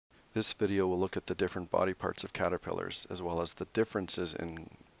This video will look at the different body parts of caterpillars as well as the differences in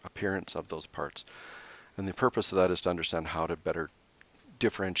appearance of those parts. And the purpose of that is to understand how to better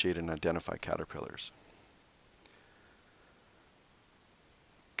differentiate and identify caterpillars.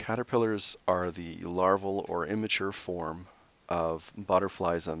 Caterpillars are the larval or immature form of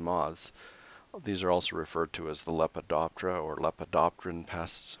butterflies and moths. These are also referred to as the Lepidoptera or lepidopteran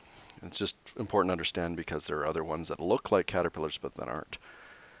pests. It's just important to understand because there are other ones that look like caterpillars but that aren't.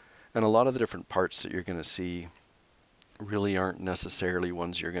 And a lot of the different parts that you're going to see really aren't necessarily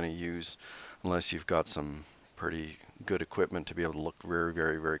ones you're going to use unless you've got some pretty good equipment to be able to look very,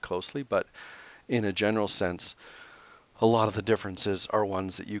 very, very closely. But in a general sense, a lot of the differences are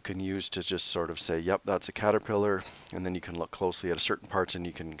ones that you can use to just sort of say, yep, that's a caterpillar, and then you can look closely at certain parts and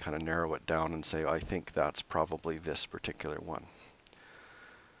you can kind of narrow it down and say, I think that's probably this particular one.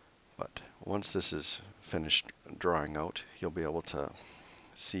 But once this is finished drawing out, you'll be able to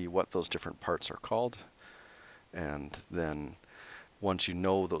see what those different parts are called, and then once you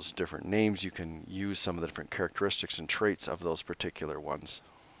know those different names, you can use some of the different characteristics and traits of those particular ones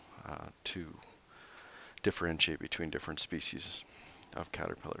to differentiate between different species of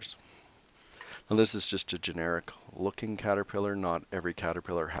caterpillars. Now this is just a generic looking caterpillar. Not every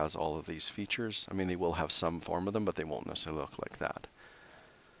caterpillar has all of these features. I mean, they will have some form of them, but they won't necessarily look like that.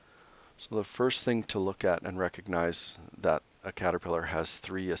 So the first thing to look at and recognize that a caterpillar has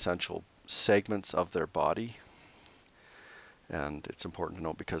three essential segments of their body. And it's important to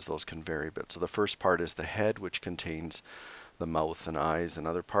note because those can vary a bit. So the first part is the head, which contains the mouth and eyes and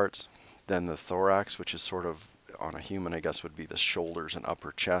other parts. Then the thorax, which is sort of on a human, I guess, would be the shoulders and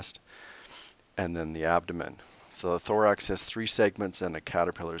upper chest. And then the abdomen. So the thorax has 3 segments and a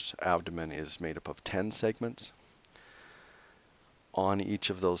caterpillar's abdomen is made up of 10 segments. On each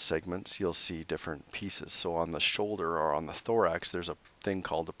of those segments, you'll see different pieces. So on the shoulder or on the thorax, there's a thing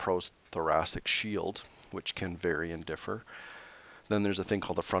called the prothoracic shield, which can vary and differ. Then there's a thing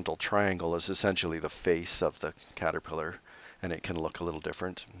called the frontal triangle, is essentially the face of the caterpillar, and it can look a little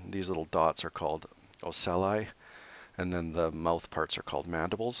different. These little dots are called ocelli, and then the mouth parts are called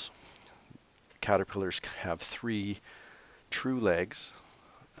mandibles. Caterpillars have 3 true legs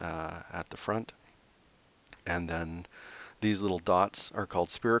at the front, and then these little dots are called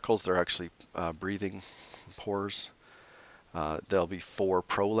spiracles. They're actually breathing pores. There'll be 4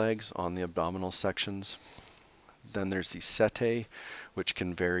 prolegs on the abdominal sections. Then there's the setae, which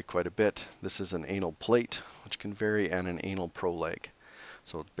can vary quite a bit. This is an anal plate, which can vary, and an anal proleg.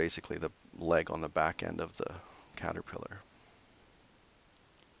 So basically the leg on the back end of the caterpillar.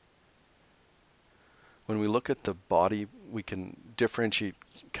 When we look at the body, we can differentiate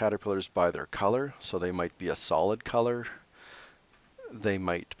caterpillars by their color. So they might be a solid color. They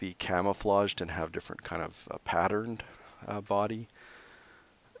might be camouflaged and have different kind of patterned body.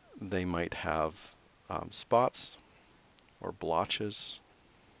 They might have spots or blotches.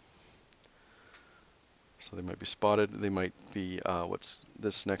 So they might be spotted. They might be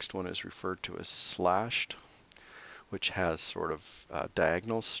this next one is referred to as slashed, which has sort of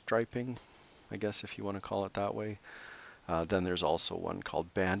diagonal striping, I guess if you want to call it that way. Then there's also one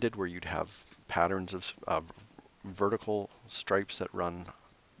called banded, where you'd have patterns of vertical stripes that run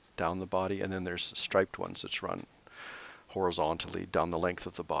down the body, and then there's striped ones that run horizontally down the length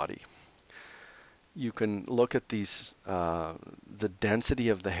of the body. You can look at these, the density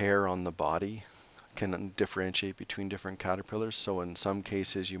of the hair on the body can differentiate between different caterpillars. So in some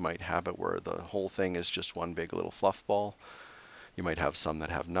cases you might have it where the whole thing is just one big little fluff ball. You might have some that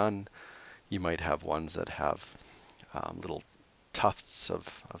have none. You might have ones that have little tufts of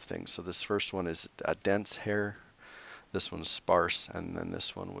things. So this first one is a dense hair. This one's sparse, and then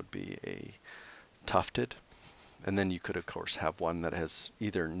this one would be a tufted. And then you could, of course, have one that has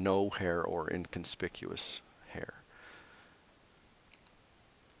either no hair or inconspicuous hair.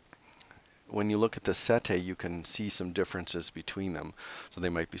 When you look at the setae, you can see some differences between them. So they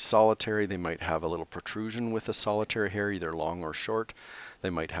might be solitary. They might have a little protrusion with a solitary hair, either long or short. They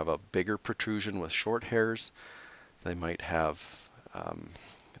might have a bigger protrusion with short hairs. They might have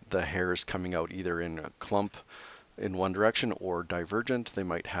the hairs coming out either in a clump in one direction or divergent. They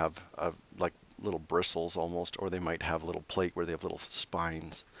might have like little bristles almost, or they might have a little plate where they have little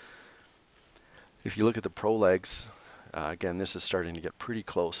spines. If you look at the prolegs, again, this is starting to get pretty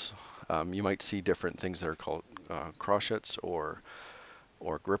close. You might see different things that are called crochets or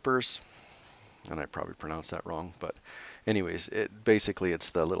grippers, and I probably pronounced that wrong, but anyways, basically it's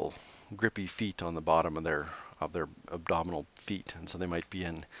the little grippy feet on the bottom of their abdominal feet, and so they might be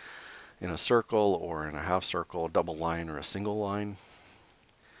in a circle or in a half circle, a double line or a single line.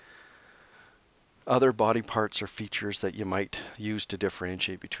 Other body parts or features that you might use to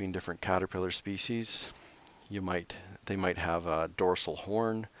differentiate between different caterpillar species. They might have a dorsal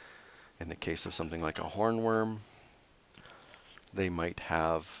horn in the case of something like a hornworm. They might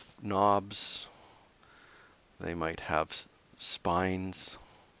have knobs. They might have spines.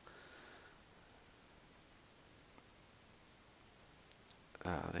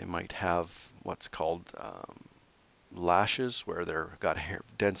 They might have what's called lashes, where they've got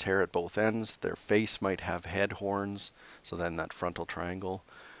dense hair at both ends. Their face might have head horns, so then that frontal triangle.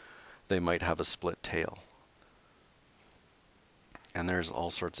 They might have a split tail. And there's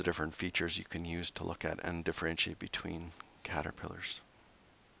all sorts of different features you can use to look at and differentiate between caterpillars.